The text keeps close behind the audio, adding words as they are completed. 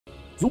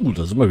So,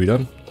 da sind wir wieder.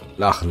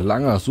 Nach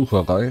langer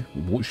Sucherei,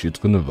 wo ich hier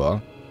drinne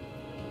war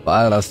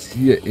das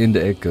hier in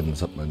der Ecke.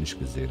 Das hat man nicht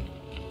gesehen.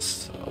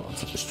 Das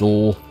hat mich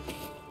so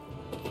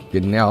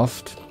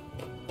genervt.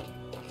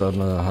 Da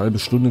eine halbe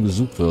Stunde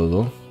gesucht wird oder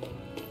so.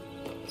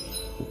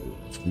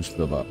 Jetzt müssen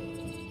wir aber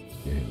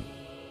hier hin.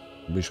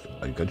 Ich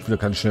kann wieder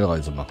keine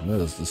Schnellreise machen, ne?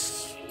 Das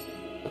ist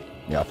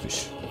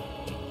nervig.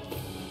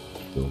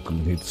 So,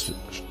 können wir jetzt.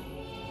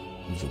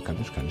 Wieso kann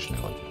ich keine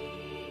Schnellreise?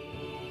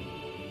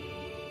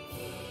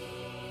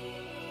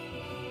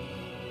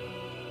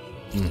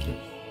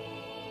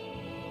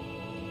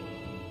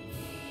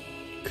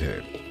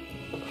 Okay.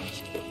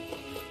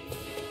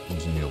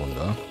 Wir sind hier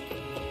runter.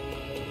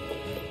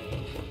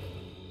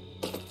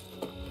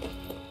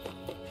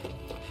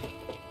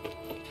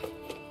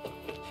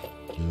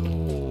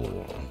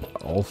 So.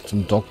 Auf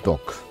zum Doc.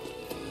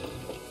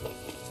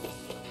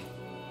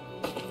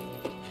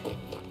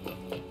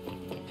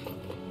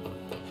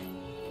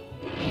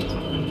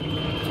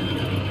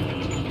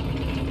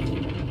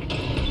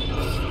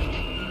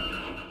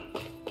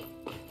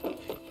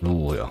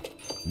 So, ja.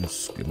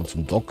 Jetzt gehen wir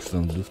zum Doc,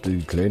 dann dürfte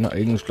die Kleine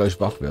eigentlich gleich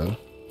wach werden.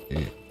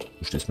 Hey,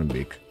 du stehst mir im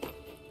Weg.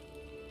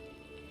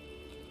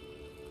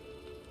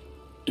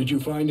 Did you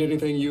find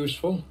anything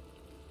useful?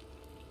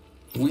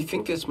 We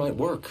think this might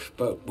work,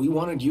 but we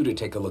wanted you to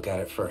take a look at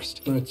it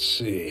first. Let's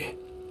see.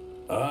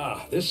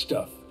 Ah, this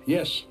stuff.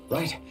 Yes.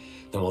 Right.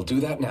 Then we'll do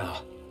that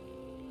now.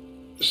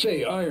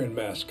 Say, Iron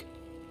Mask.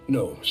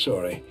 No,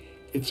 sorry.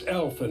 It's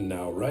Alphen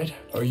now, right?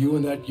 Are you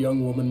and that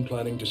young woman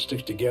planning to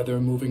stick together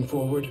moving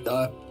forward?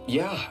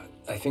 Yeah,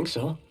 I think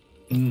so.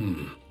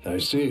 I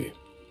see.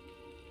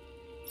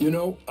 You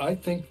know, I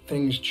think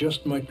things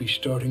just might be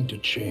starting to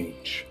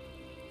change.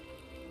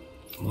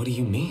 What do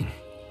you mean?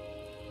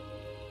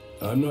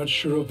 I'm not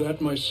sure of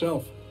that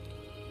myself,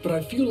 but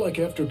I feel like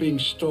after being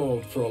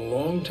stalled for a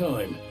long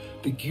time,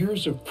 the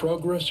gears of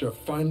progress are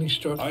finally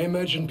starting. I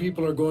imagine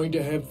people are going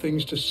to have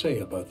things to say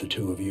about the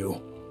two of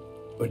you.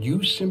 But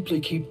you simply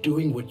keep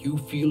doing what you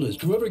feel is.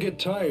 If you ever get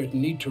tired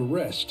and need to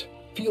rest,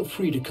 feel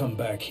free to come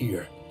back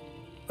here.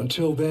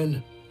 Until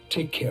then,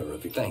 take care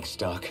of it. Thanks,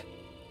 Doc.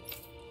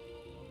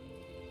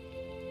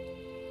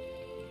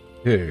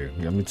 Okay,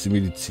 wir haben jetzt die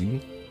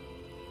Medizin.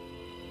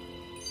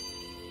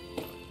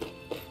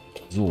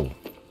 So.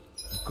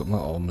 Können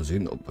wir auch mal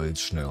sehen, ob wir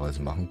jetzt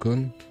Schnellreise machen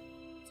können.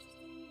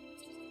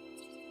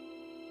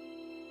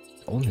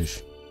 Auch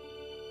nicht.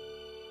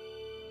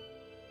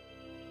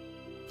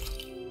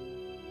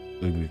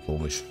 Irgendwie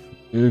komisch.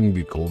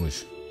 Irgendwie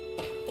komisch.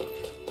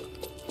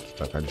 Dass ich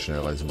da keine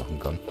Schnellreise machen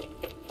kann.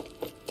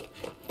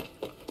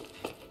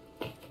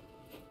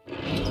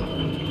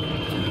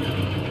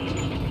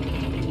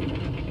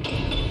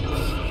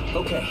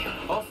 Okay,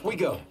 off we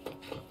go.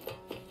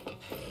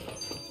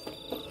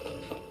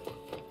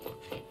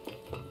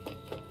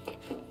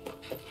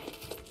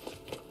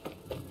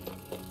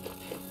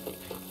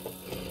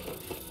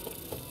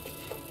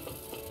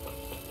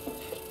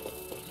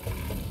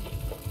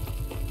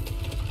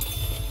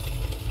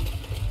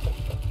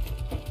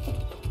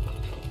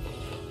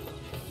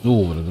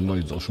 So, dann sind wir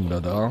jetzt auch schon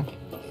wieder da.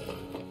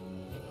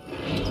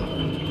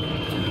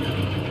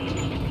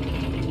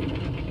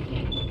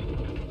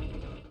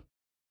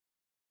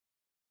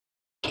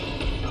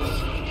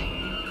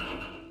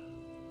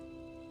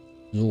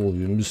 So,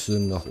 wir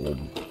müssen nach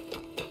oben.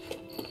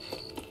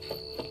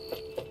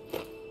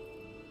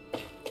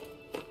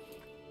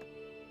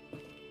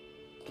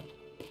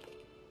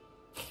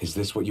 Is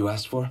this what you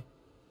asked for?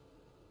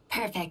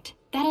 Perfect.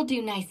 That'll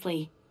do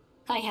nicely.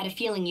 I had a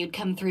feeling you'd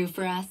come through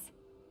for us.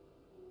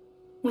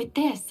 With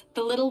this,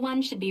 the little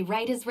one should be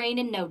right as rain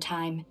in no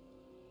time.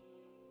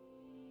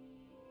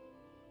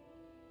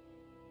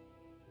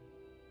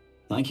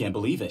 I can't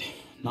believe it.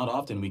 Not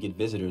often we get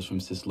visitors from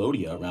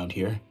Cislodia around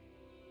here.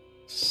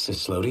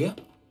 Cislodia?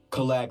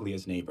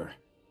 Calaglia's neighbor.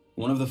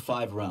 One of the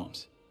 5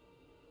 realms.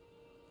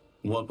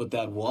 What with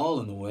that wall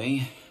in the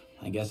way,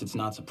 I guess it's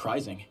not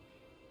surprising.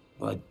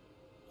 But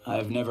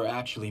I've never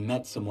actually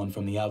met someone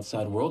from the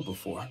outside world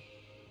before.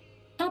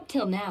 Up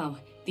till now,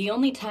 the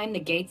only time the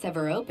gates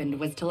ever opened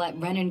was to let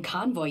Renan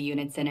convoy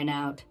units in and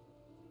out.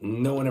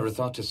 No one ever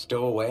thought to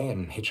stow away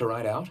and hitch a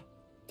ride out?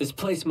 This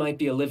place might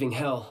be a living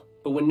hell,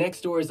 but when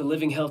next door is a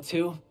living hell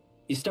too,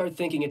 you start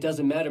thinking it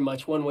doesn't matter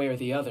much one way or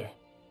the other.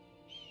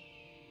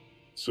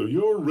 So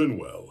you're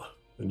Rinwell,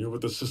 and you're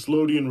with the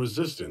Cislodian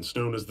resistance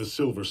known as the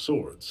Silver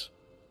Swords.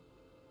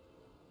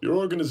 Your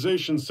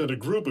organization sent a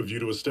group of you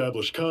to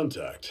establish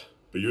contact,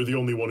 but you're the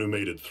only one who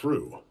made it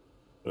through.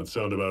 That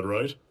sound about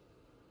right?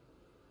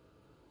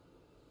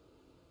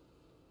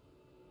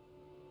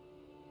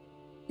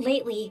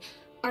 Lately,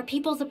 our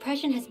people's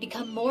oppression has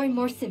become more and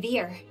more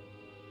severe.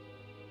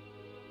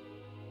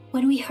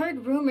 When we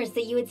heard rumors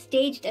that you had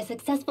staged a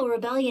successful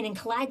rebellion in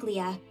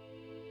Calaglia,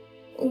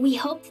 we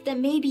hoped that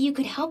maybe you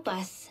could help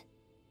us.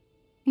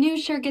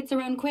 News sure gets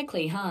around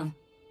quickly, huh?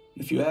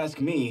 If you ask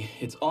me,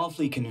 it's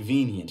awfully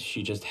convenient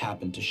she just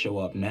happened to show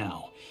up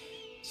now.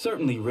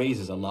 Certainly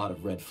raises a lot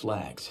of red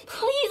flags.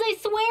 Please, I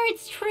swear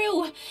it's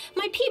true.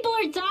 My people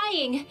are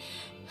dying.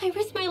 I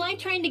risked my life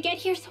trying to get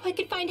here so I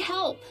could find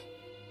help.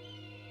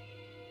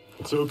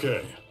 It's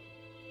okay.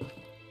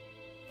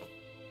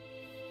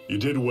 You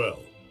did well.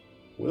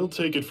 We'll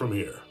take it from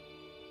here.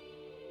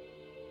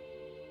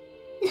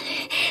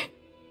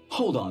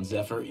 Hold on,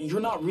 Zephyr.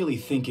 You're not really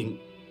thinking...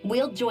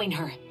 We'll join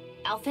her.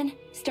 Alphen,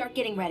 start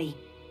getting ready.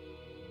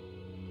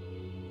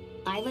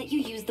 I let you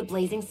use the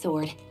blazing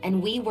sword,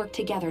 and we worked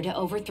together to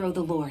overthrow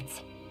the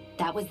lords.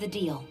 That was the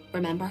deal,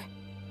 remember?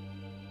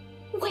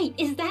 Wait,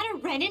 is that a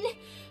Renin?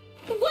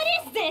 What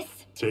is this?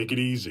 Take it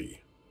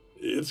easy.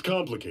 It's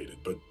complicated,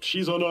 but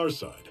she's on our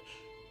side.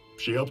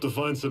 She helped to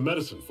find some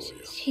medicine for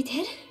you. She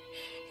did?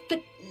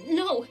 But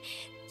no,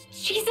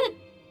 she's a...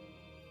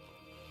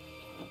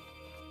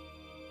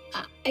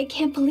 I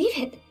can't believe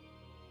it.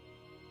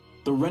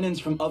 The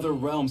Renins from other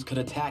realms could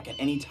attack at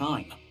any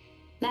time.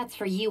 That's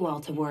for you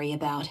all to worry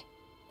about.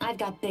 I've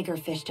got bigger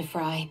fish to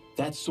fry.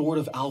 That sword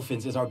of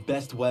Alphen's is our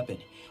best weapon.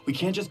 We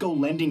can't just go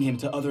lending him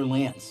to other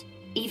lands.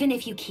 Even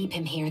if you keep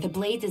him here, the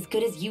blade's as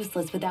good as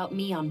useless without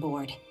me on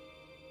board.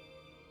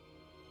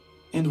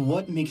 And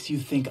what makes you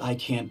think I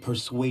can't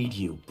persuade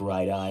you,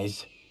 Bright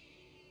Eyes?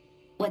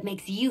 What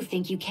makes you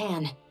think you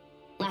can?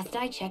 Last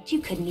I checked, you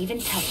couldn't even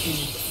touch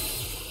me.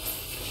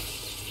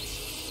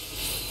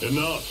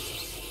 Enough.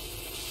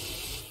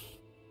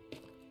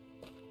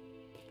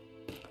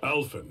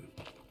 Alphen,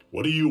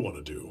 what do you want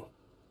to do?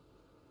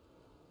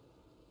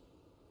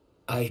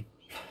 I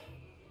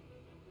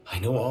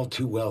know all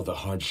too well the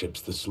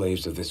hardships the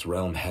slaves of this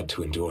realm had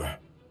to endure.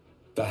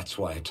 That's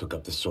why I took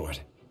up the sword.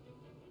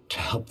 To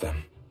help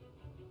them.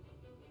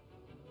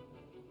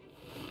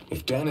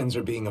 If Danins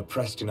are being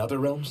oppressed in other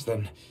realms,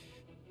 then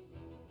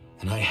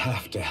I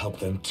have to help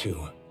them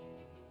too.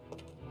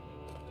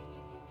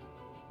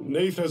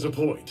 Nath has a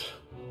point.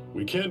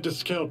 We can't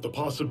discount the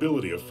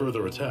possibility of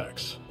further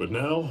attacks, but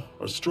now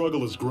our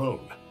struggle has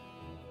grown.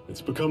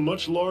 It's become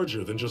much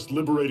larger than just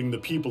liberating the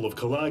people of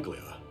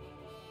Calaglia.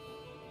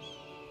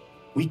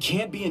 We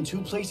can't be in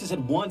two places at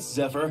once,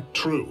 Zephyr.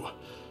 True,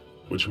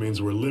 which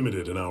means we're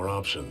limited in our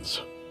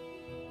options.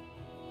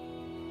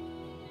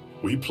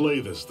 We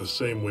play this the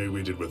same way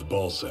we did with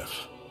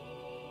Balsef.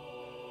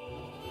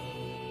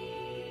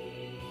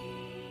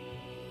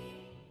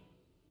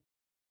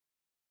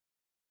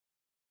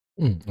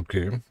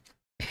 Okay.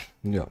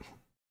 Ja.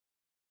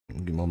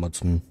 Dann gehen wir mal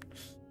zum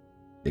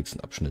nächsten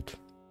Abschnitt.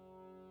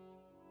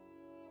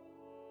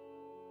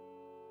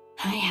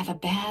 I have a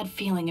bad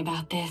feeling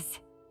about this.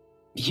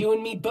 You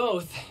and me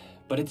both,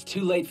 but it's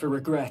too late for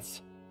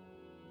regrets.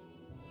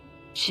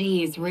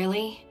 Jeez,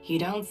 really? You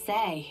don't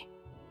say.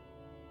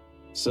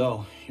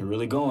 So, you're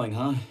really going,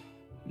 huh?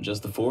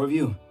 Just the four of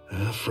you?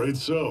 Afraid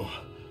so.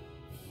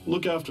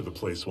 Look after the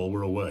place while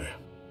we're away.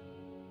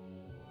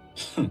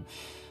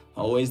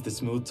 Always the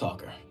smooth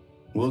talker.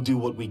 We'll do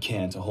what we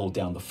can to hold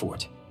down the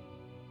fort.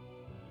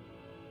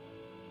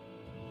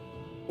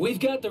 We've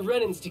got the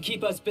Renins to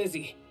keep us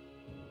busy.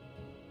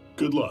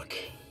 Good luck.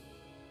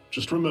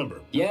 Just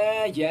remember.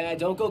 Yeah,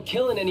 don't go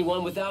killing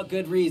anyone without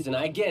good reason,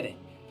 I get it.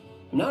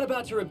 I'm not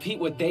about to repeat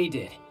what they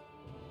did.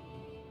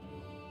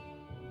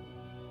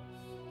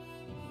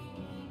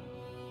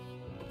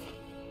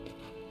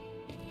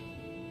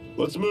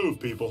 Let's move,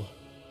 people.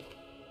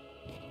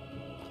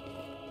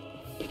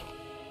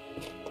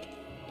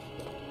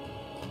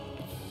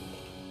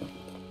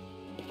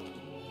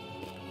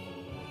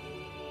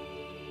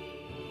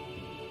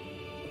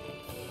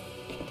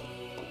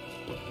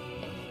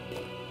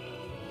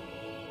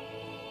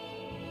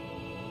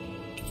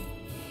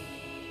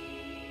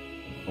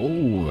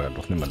 Oh, er hat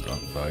doch niemand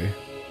dabei.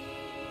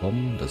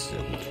 Komm, das ist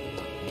sehr gut.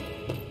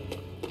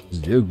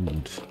 Sehr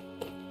gut.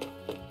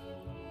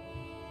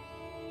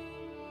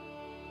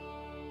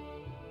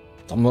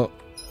 Haben wir.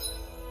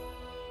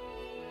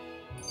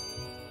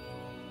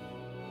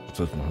 Was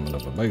haben wir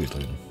dabei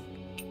beigetreten?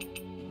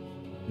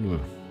 Nö.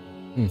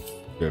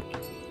 Okay.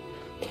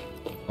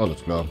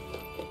 Alles klar.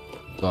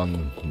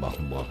 Dann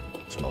machen wir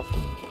jetzt mal auf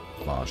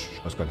den Marsch.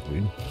 Ich weiß gar nicht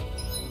wohin.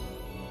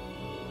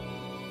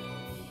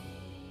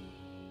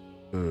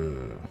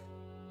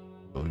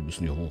 So, wir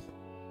müssen hier hoch.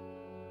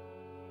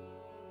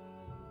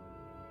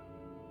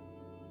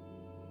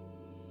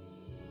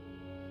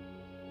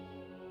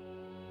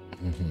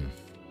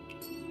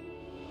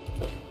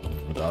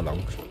 Da lang.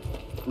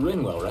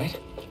 Rinwell, right?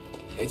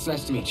 It's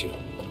nice to meet you.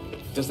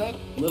 Does that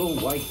little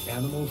white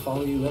animal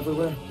follow you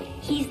everywhere?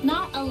 He's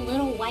not a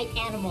little white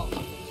animal.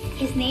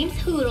 His name's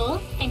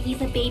Hoodle, and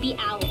he's a baby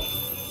owl.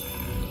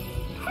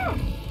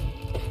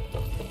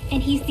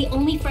 And he's the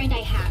only friend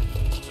I have.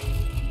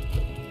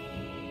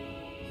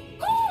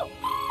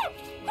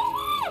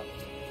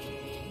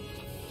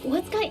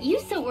 What's got you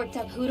so worked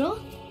up, Hoodle?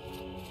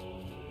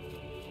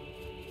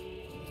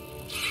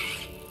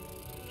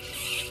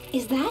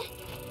 Is that?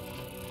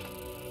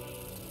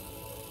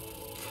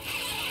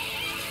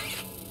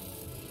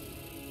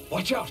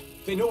 Watch out!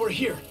 They know we're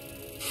here!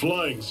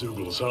 Flying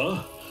Zoogles,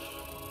 huh?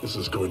 This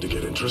is going to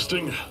get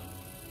interesting.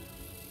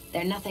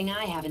 They're nothing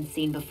I haven't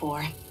seen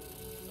before.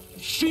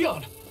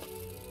 Shion!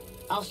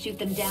 I'll shoot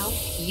them down,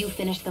 you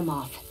finish them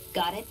off.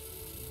 Got it?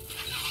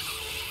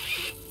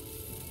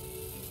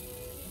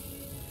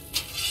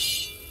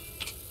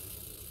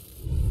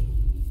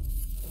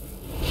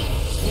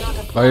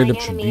 3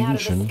 Lippchen enemy out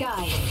of the Bienchen.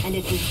 sky, and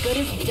it's as good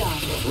as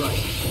done. Right.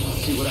 I'll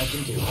see what I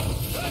can do.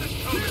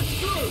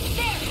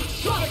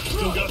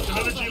 Still got some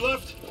energy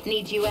left?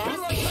 Need you ask?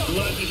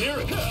 Glad to hear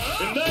it.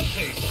 In that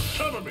case,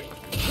 cover me.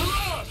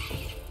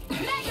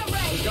 Mega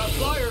Ray! We got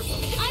flyers.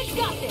 I've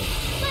got this!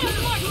 Let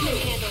us marksman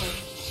handle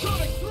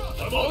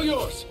it! I'm all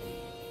yours.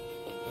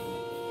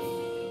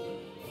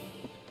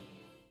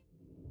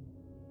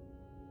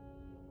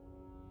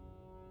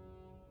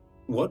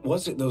 What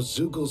was it those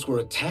Zoogles were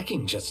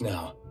attacking just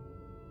now?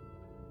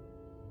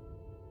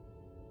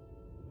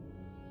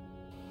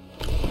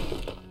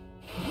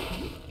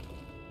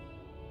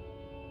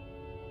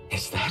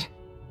 Is that?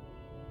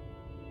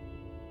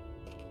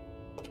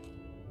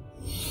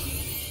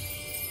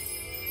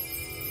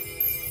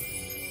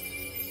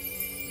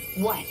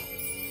 What?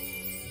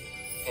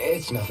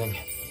 It's nothing.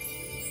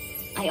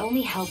 I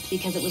only helped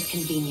because it was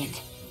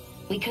convenient.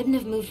 We couldn't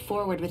have moved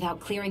forward without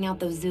clearing out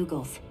those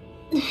Zoogles.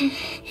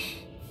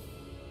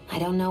 I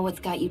don't know what's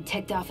got you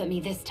ticked off at me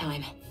this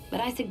time, but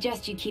I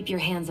suggest you keep your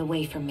hands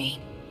away from me.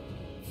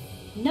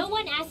 No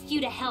one asked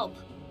you to help.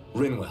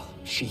 Rinwell,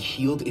 she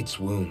healed its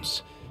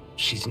wounds.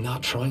 She's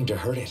not trying to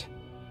hurt it.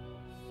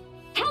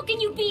 How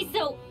can you be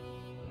so...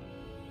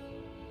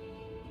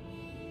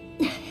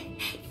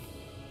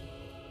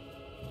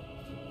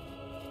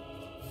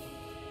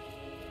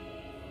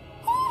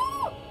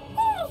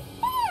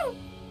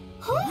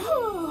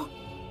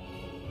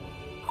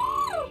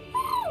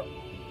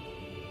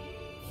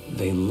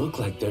 They look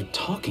like they're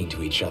talking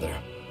to each other.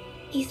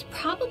 He's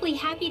probably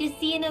happy to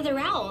see another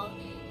owl.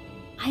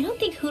 I don't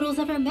think Hoodle's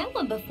ever met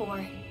one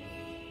before.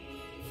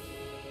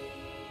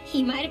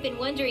 He might have been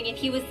wondering if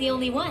he was the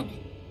only one.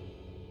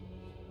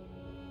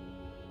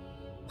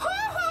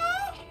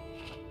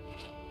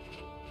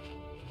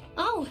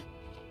 Oh.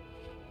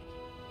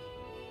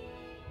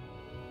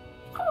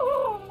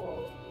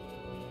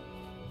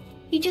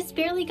 You just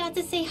barely got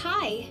to say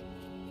hi.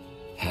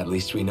 At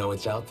least we know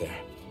it's out there.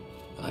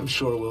 I'm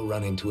sure we'll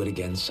run into it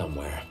again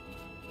somewhere.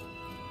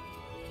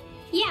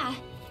 Yeah,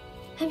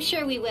 I'm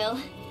sure we will.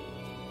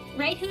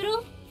 Right,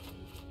 Hoodle?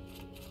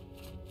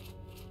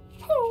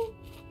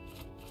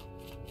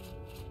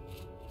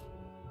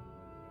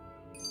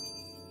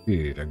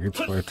 Okay, dann geht's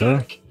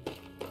weiter.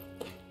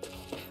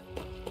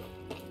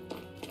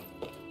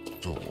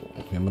 So,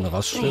 hier haben wir eine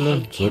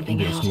Raststelle. Sollten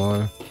wir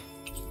erstmal...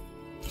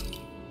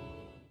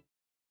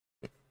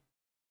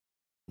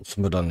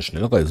 Müssen wir da eine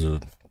Schnellreise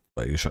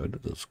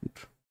beigeschaltet, das ist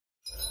gut.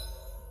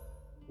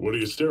 What are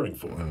you staring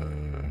for?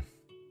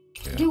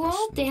 Ja, Do das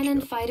all ist Danon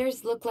nicht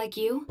fighters look like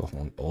you? doch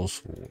mal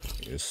ausruhen.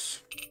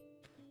 Ist.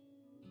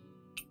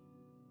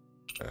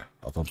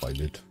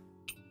 Abarbeitet.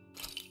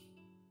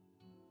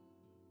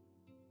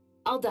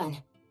 All done.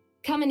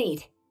 Come and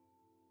eat.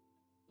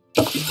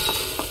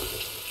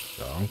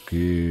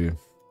 Danke.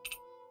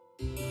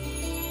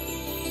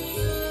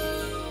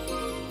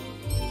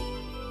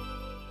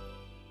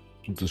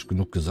 Und dass ich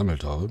genug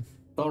gesammelt habe.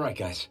 All right,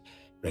 guys.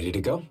 Ready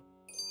to go?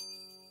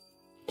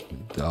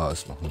 Da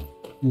ist noch ein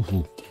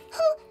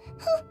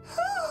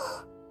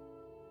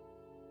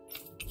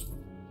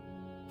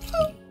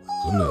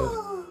Sonne.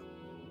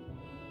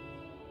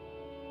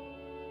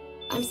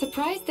 I'm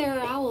surprised there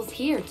are owls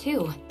here,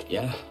 too.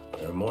 Yeah,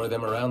 there are more of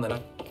them around than I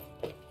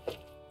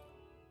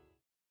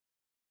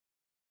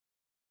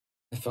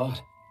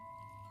thought.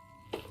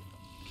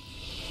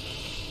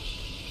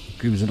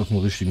 Okay, wir sind auf dem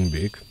richtigen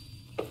Weg.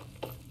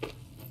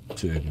 Ist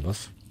hier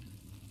irgendwas?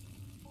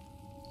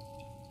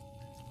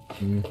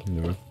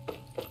 Nö.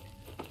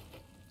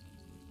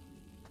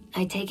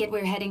 I take it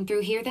we're heading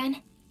through here,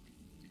 then?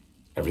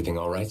 Everything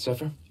all right,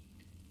 Zephyr?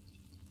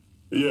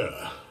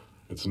 Yeah,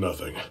 it's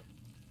nothing.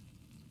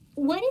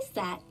 What is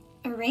that?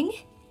 A ring?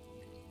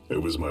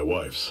 It was my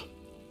wife's.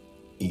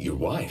 Your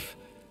wife?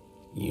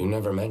 You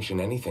never mentioned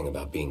anything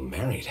about being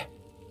married.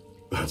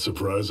 That's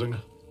surprising.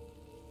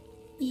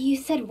 You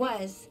said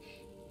was.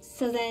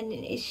 So then,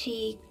 is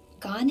she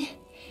gone?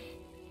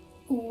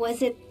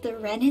 Was it the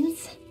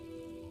Renans?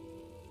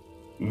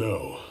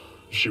 No,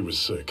 she was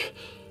sick.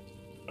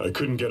 I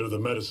couldn't get her the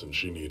medicine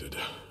she needed,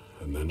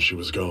 and then she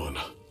was gone.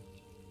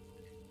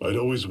 I'd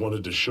always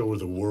wanted to show her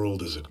the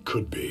world as it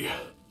could be.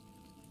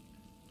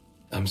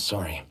 I'm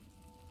sorry.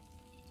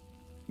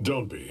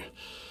 Don't be.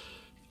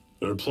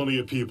 There are plenty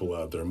of people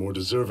out there more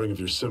deserving of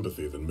your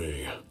sympathy than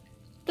me.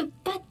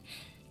 But...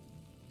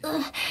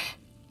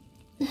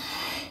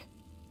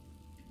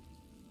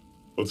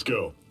 Let's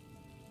go.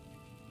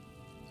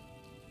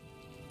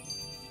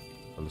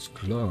 Alles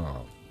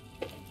klar.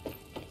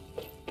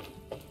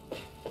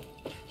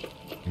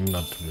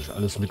 Natürlich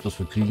alles mit, was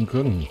wir kriegen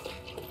können.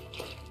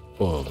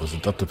 Oh, was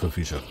sind das denn für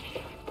Viecher?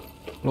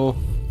 Hallo?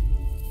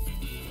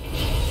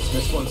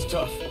 This one's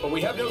tough, but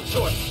we have no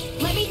choice.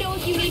 Let me know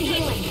if you need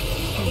healing.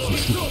 Das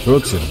ist Stufe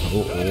 14.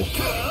 Oh, oh.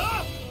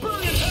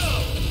 Burn in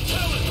hell!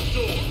 Challenge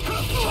door!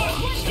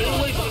 Stay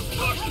away from the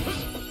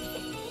toxins!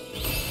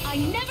 I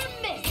never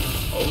miss.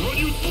 I'll run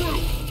you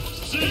through!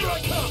 See you! Here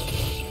I come!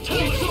 Here's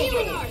Challenge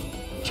healing door! art.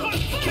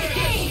 Touch!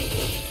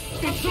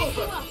 It's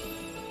over!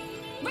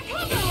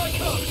 Recover. Here I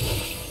come!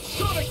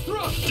 Sonic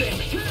thrust! Damn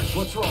it!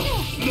 What's wrong?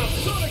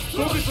 Nothing. Sonic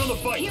focus on the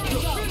fight. Here it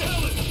goes.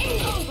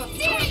 It's over.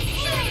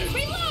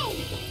 Reload!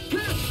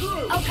 Pierce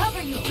through! I'll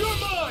cover you. You're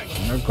mine!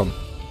 Na komm.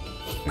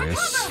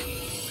 Yes.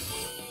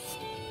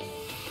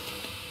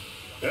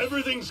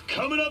 Everything's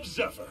coming up,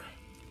 Zephyr.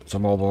 Jetzt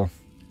haben wir aber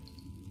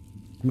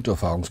gute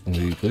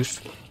Erfahrungspunkte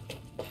gekriegt.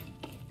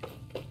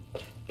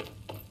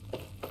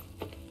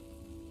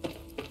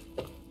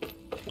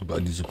 Über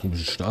diese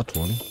komischen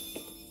Statuen.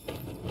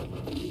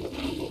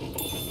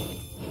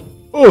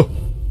 Oh!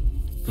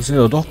 Das sind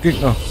ja doch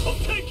Gegner. I'll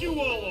take you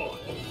all on.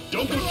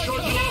 Don't go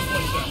charging off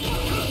like that.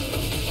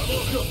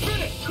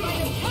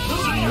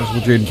 Ja, das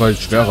wird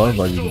jedenfalls schwerer,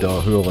 weil die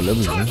da höhere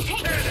Level sind.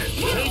 Take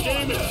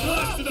aim and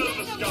blast it out of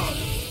the sky.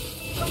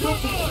 You're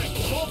mine.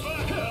 Fall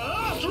back.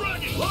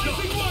 Dragon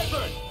Rising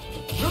Wyvern!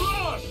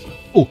 Mirage!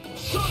 Oh,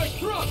 Sonic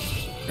thrust!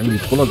 haben die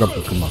Troller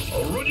kaputt gemacht.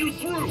 I'll run you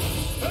through.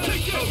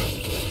 Take cover!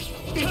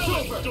 It's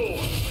over! Door.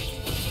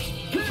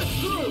 Pierce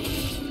through!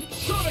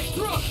 Sonic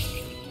thrust!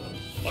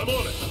 I'm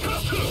on it.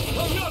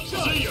 I'm not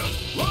done! See ya.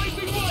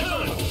 Rising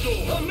Wyvern!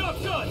 I'm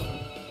not done!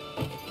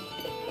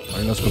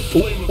 Einer ist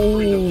kaputt.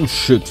 Oh,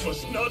 shit.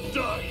 Must not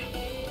die.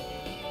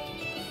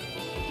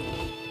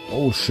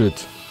 Oh,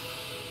 shit.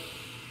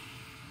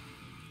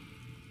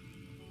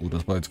 Oh,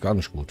 das war jetzt gar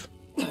nicht gut.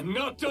 I'm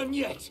not done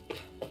yet!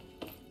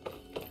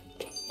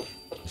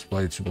 Das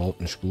war jetzt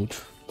überhaupt nicht gut.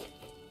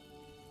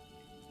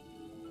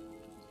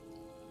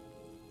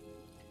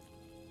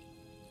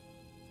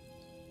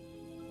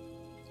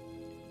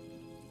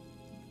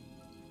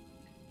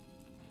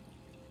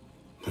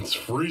 It's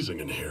freezing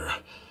in here.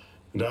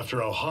 And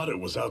after how hot it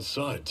was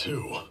outside,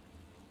 too.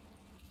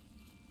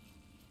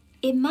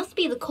 It must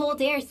be the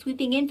cold air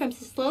sweeping in from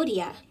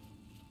Cyslodia.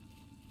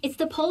 It's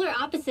the polar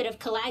opposite of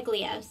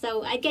Calaglia,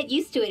 so I'd get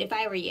used to it if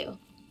I were you.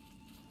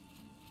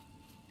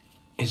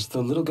 Is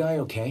the little guy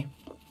okay?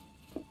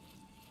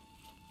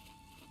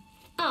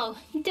 Oh,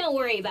 don't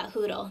worry about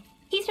Hoodle.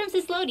 He's from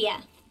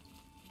Cyslodia.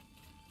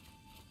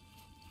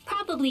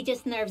 Probably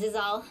just nerves is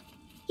all.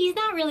 He's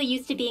not really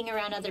used to being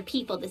around other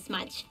people this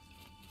much.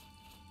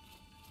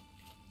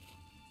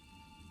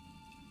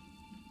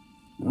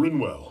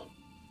 Rinwell,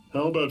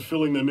 how about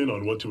filling them in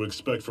on what to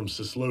expect from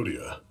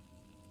Cyslodia?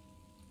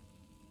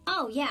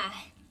 Oh, yeah.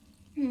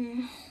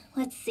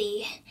 Let's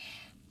see.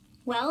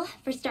 Well,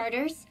 for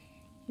starters,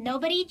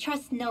 nobody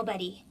trusts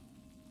nobody.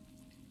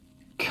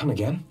 Come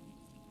again?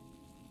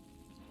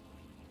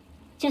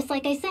 Just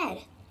like I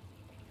said,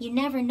 you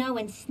never know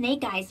when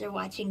snake eyes are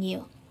watching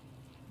you.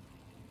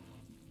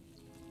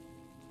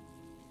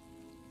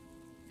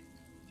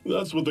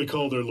 That's what they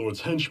call their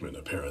lord's henchmen,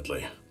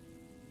 apparently.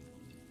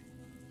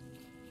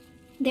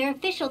 Their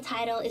official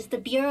title is the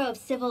Bureau of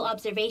Civil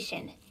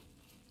Observation.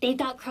 They've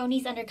got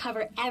cronies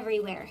undercover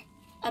everywhere,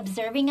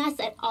 observing us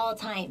at all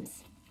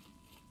times.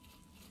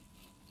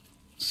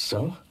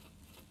 So?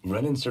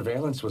 Renin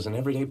surveillance was an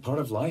everyday part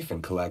of life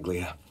in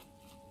Calaglia.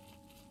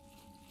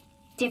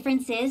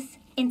 Difference is,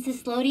 in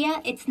Cyslodia,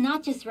 it's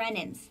not just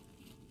Renins.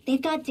 They've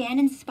got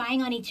Danans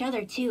spying on each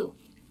other, too.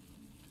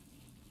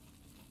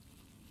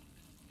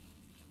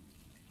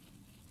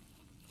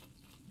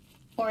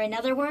 Or in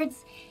other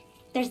words,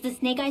 there's the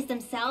Snake Eyes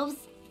themselves,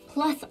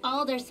 plus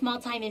all their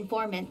small-time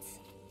informants.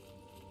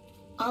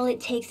 All it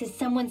takes is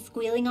someone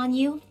squealing on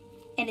you,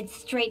 and it's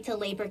straight to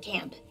labor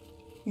camp.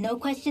 No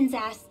questions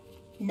asked,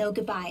 no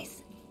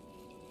goodbyes.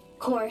 Of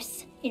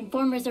course,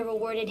 informers are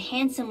rewarded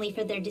handsomely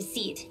for their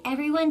deceit.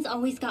 Everyone's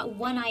always got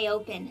one eye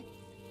open,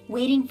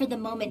 waiting for the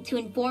moment to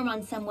inform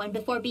on someone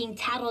before being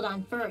tattled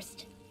on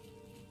first.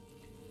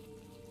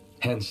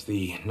 Hence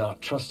the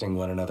not trusting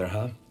one another,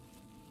 huh?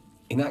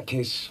 In that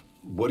case,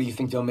 what do you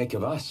think they'll make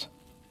of us?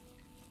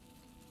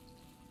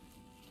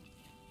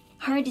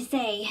 Hard to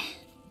say.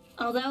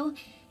 Although,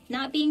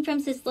 not being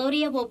from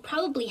Cyslodia will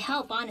probably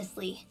help,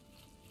 honestly.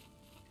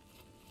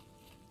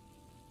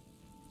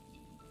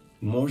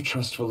 More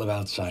trustful of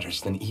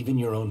outsiders than even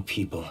your own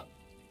people.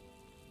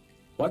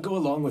 Why go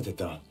along with it,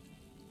 though?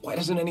 Why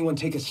doesn't anyone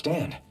take a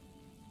stand?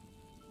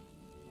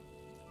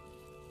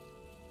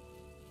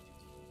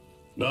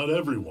 Not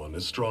everyone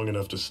is strong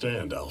enough to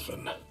stand,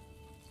 Alphen.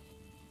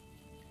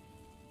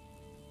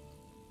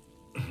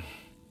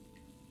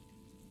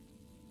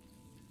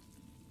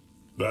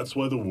 That's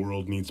why the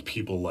world needs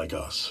people like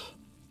us.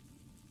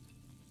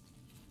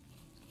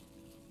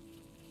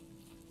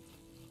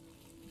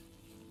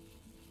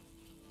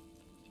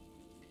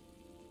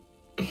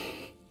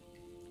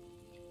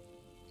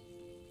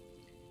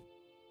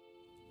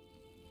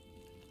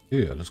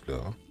 Okay, alles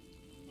klar.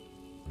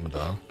 Sind wir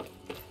da.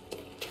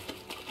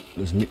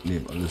 Alles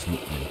mitnehmen, alles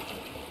mitnehmen.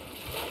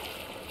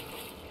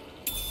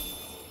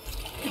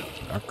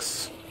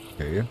 Axt.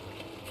 Okay.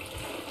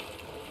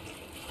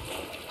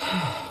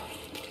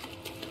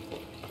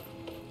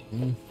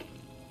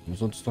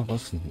 Sonst noch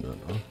was? Ja,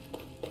 ne?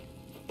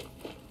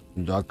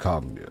 Und da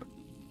kamen wir.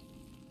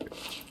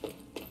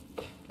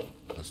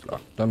 Alles klar.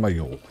 Dann mal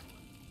hier hoch.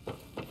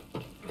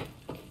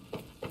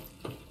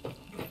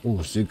 Oh,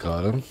 ich sehe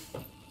gerade.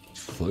 Die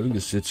Folge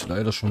ist jetzt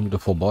leider schon wieder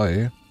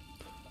vorbei.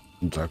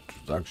 Und sag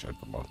ich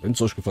einfach mal. Wenn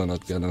es euch gefallen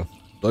hat, gerne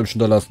Däumchen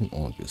da lassen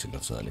und wir sehen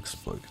uns in der nächsten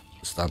Folge.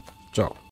 Bis dann. Ciao.